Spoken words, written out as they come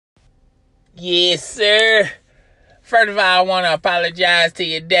Yes, sir. First of all, I want to apologize to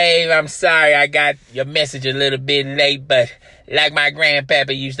you, Dave. I'm sorry I got your message a little bit late, but like my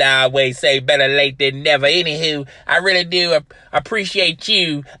grandpapa used to always say, better late than never. Anywho, I really do appreciate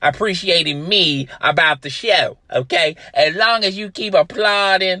you appreciating me about the show, okay? As long as you keep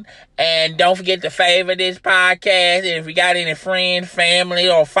applauding, and don't forget to favor this podcast. And if you got any friends, family,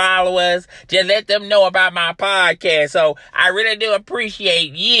 or followers, just let them know about my podcast. So I really do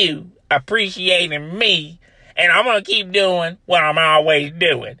appreciate you appreciating me. And I'm going to keep doing what I'm always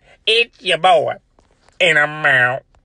doing. It's your boy. And I'm out.